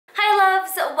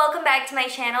loves, welcome back to my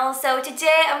channel. So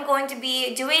today I'm going to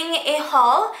be doing a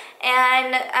haul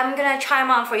and I'm gonna try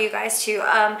them on for you guys too.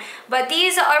 But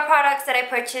these are products that I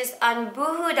purchased on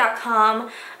Boohoo.com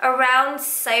around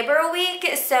Cyber Week,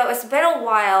 so it's been a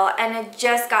while and it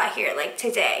just got here like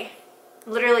today.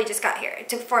 Literally just got here. It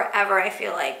took forever, I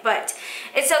feel like, but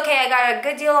it's okay. I got a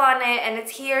good deal on it and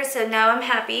it's here, so now I'm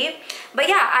happy. But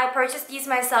yeah, I purchased these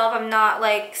myself. I'm not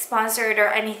like sponsored or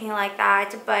anything like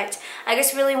that, but I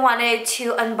just really wanted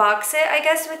to unbox it, I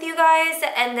guess, with you guys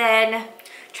and then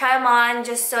try them on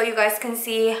just so you guys can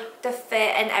see the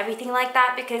fit and everything like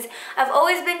that, because I've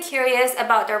always been curious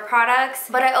about their products,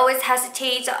 but I always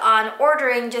hesitate on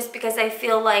ordering just because I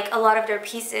feel like a lot of their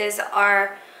pieces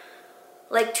are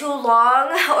like too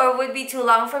long or would be too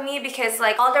long for me, because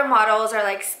like all their models are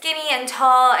like skinny and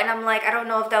tall and I'm like, I don't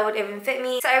know if that would even fit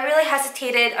me. So I really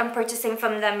hesitated on purchasing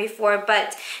from them before,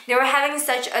 but they were having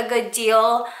such a good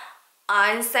deal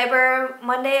on Cyber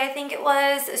Monday, I think it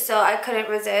was, so I couldn't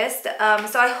resist. So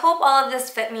I hope all of this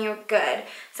fit me good.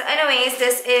 So anyways,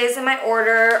 this is my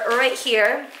order right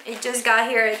here. It just got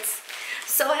here. It's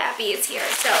so happy it's here.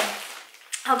 So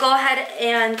I'll go ahead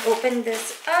and open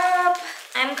this up.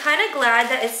 I'm kind of glad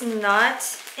that it's not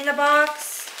in a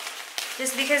box,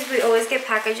 just because we always get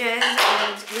packages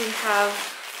and we have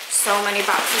so many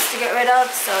boxes to get rid of,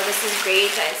 so this is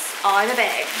great that it's all in a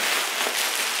bag.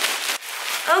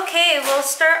 Okay, we'll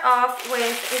start off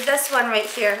with this one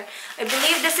right here. I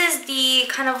believe this is the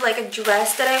kind of like a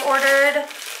dress that I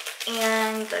ordered,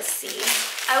 and let's see.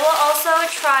 I will also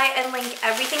try and link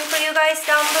everything for you guys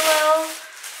down below,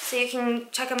 so you can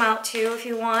check them out too if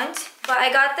you want. But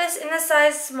I got this in a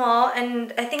size small,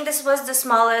 and I think this was the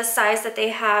smallest size that they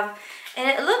have, and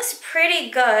it looks pretty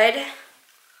good.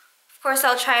 Of course,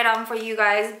 I'll try it on for you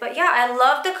guys, but yeah, I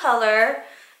love the color,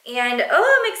 and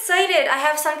oh, I'm excited. I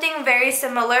have something very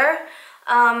similar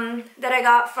that I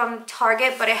got from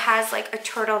Target, but it has like a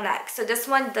turtleneck. So this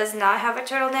one does not have a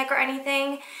turtleneck or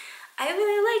anything. I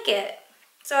really like it,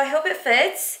 so I hope it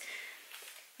fits.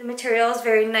 The material is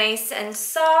very nice and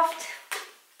soft.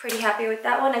 Pretty happy with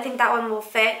that one. I think that one will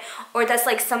fit, or that's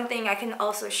like something I can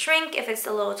also shrink if it's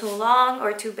a little too long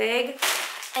or too big.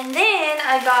 And then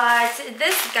I got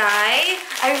this guy.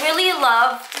 I really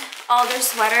loved all their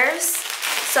sweaters,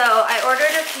 so I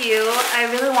ordered a few.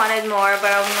 I really wanted more,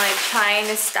 but I'm like trying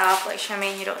to stop, like,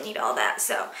 Charmaine, you don't need all that,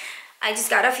 so I just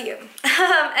got a few.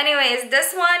 Anyways,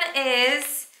 this one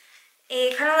is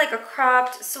a kind of like a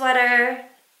cropped sweater.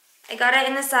 I got it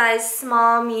in the size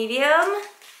small medium.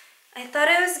 I thought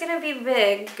it was gonna be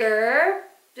bigger.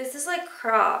 This is like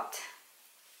cropped.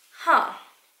 Huh.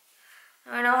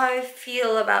 I don't know how I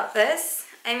feel about this.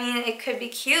 I mean, it could be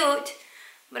cute,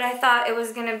 but I thought it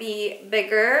was gonna be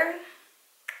bigger.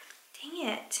 Dang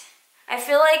it. I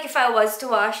feel like if I was to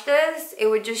wash this, it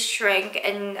would just shrink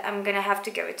and I'm gonna have to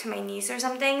give it to my niece or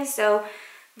something. So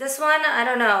this one, I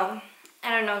don't know. I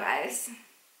don't know, guys.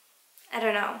 I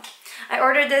don't know. I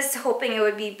ordered this hoping it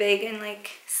would be big and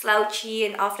like slouchy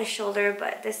and off the shoulder,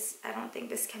 but this, I don't think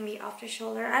this can be off the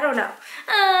shoulder. I don't know.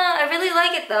 I really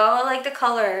like it though. I like the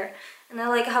color and I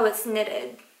like how it's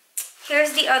knitted.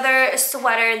 Here's the other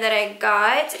sweater that I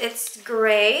got. It's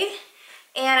gray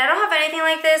and I don't have anything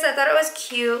like this. I thought it was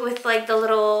cute with like the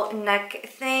little neck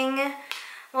thing.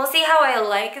 We'll see how I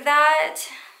like that.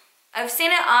 I've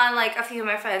seen it on like a few of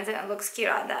my friends and it looks cute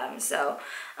on them, so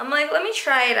I'm like, let me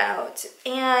try it out.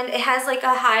 And it has like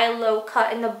a high-low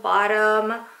cut in the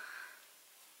bottom.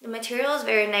 The material is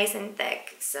very nice and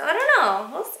thick, so I don't know.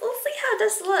 We'll see how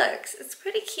this looks. It's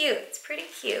pretty cute. It's pretty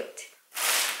cute.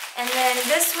 And then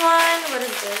this one, what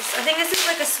is this? I think this is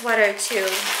like a sweater too.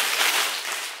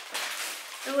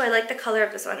 Oh, I like the color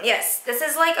of this one. Yes, this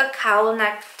is like a cowl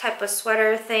neck type of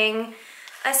sweater thing.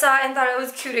 I saw it and thought it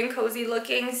was cute and cozy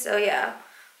looking, so yeah.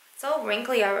 It's all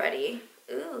wrinkly already.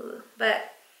 Ooh,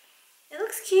 but it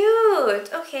looks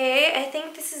cute. Okay, I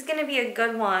think this is gonna be a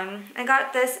good one. I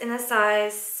got this in a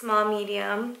size small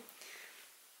medium.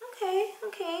 Okay,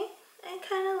 I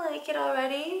kind of like it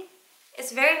already.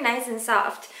 It's very nice and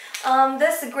soft.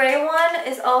 This gray one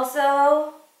is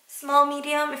also small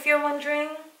medium, if you're wondering.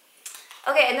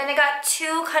 Okay, and then I got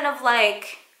two kind of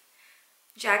like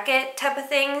jacket type of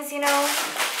things, you know.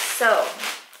 So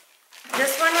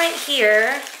this one right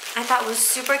here I thought was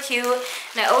super cute,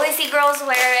 and I always see girls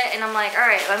wear it and I'm like, all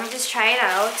right, let me just try it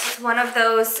out. It's one of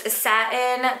those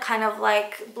satin kind of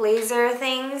like blazer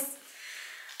things.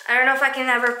 I don't know if I can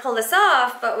ever pull this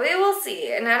off, but we will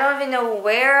see. And I don't even know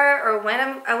where or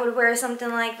when I would wear something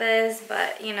like this,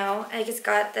 but you know, I just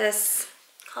got this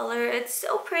color. It's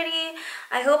so pretty.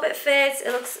 I hope it fits.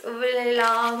 It looks really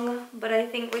long, but I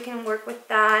think we can work with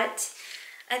that.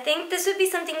 I think this would be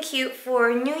something cute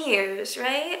for New Year's,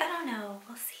 right? I don't know.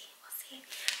 We'll see. We'll see.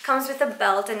 Comes with a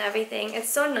belt and everything. It's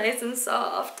so nice and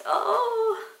soft.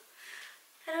 Oh,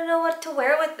 I don't know what to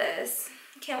wear with this.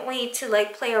 I can't wait to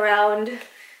like play around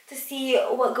to see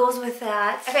what goes with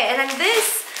that. Okay, and then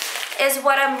this is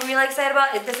what I'm really excited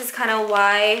about. This is kind of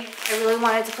why I really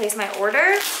wanted to place my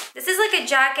order. This is like a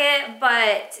jacket,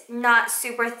 but not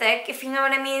super thick, if you know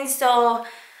what I mean. So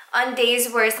on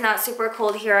days where it's not super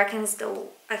cold here, I can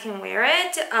wear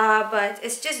it, but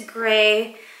it's just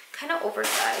gray, kind of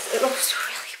oversized. It looks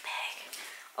really big.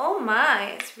 Oh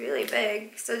my, it's really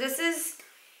big. So this is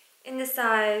in the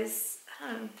size,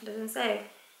 I don't know, it doesn't say.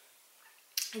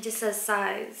 It just says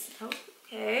size. Oh,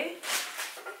 okay.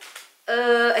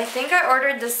 I think I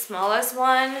ordered the smallest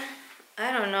one.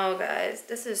 I don't know, guys.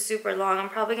 This is super long. I'm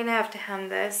probably gonna have to hem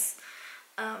this.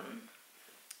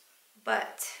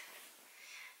 But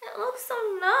it looks so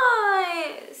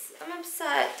nice. I'm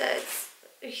upset that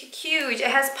it's huge.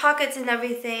 It has pockets and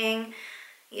everything.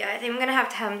 Yeah, I think I'm gonna have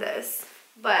to hem this.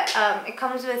 But it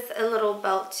comes with a little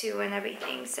belt too and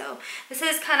everything. So this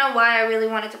is kind of why I really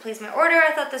wanted to place my order.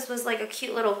 I thought this was like a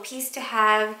cute little piece to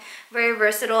have. Very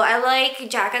versatile. I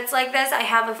like jackets like this. I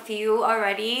have a few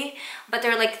already, but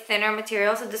they're like thinner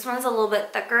material. So this one's a little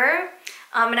bit thicker.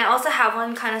 And I also have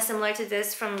one kind of similar to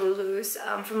this from Lulu's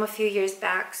from a few years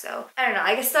back. So I don't know.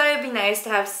 I just thought it would be nice to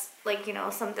have like, you know,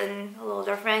 something a little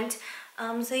different.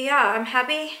 So yeah, I'm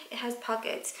happy it has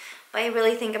pockets. But I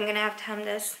really think I'm going to have to hem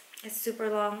this. It's super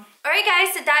long. Alright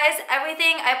guys, so that is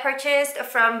everything I purchased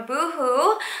from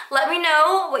Boohoo. Let me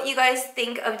know what you guys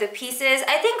think of the pieces.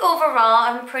 I think overall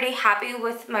I'm pretty happy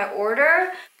with my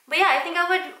order. But yeah, I think I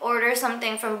would order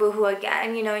something from Boohoo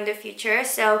again, you know, in the future.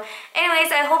 So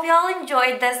anyways, I hope y'all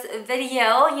enjoyed this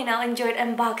video, you know, enjoyed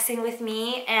unboxing with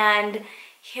me and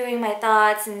hearing my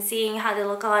thoughts and seeing how they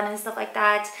look on and stuff like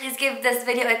that. Please give this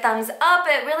video a thumbs up.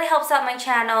 It really helps out my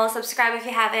channel. Subscribe if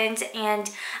you haven't, and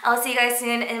I'll see you guys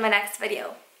soon in my next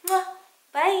video. Mwah.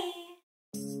 Bye!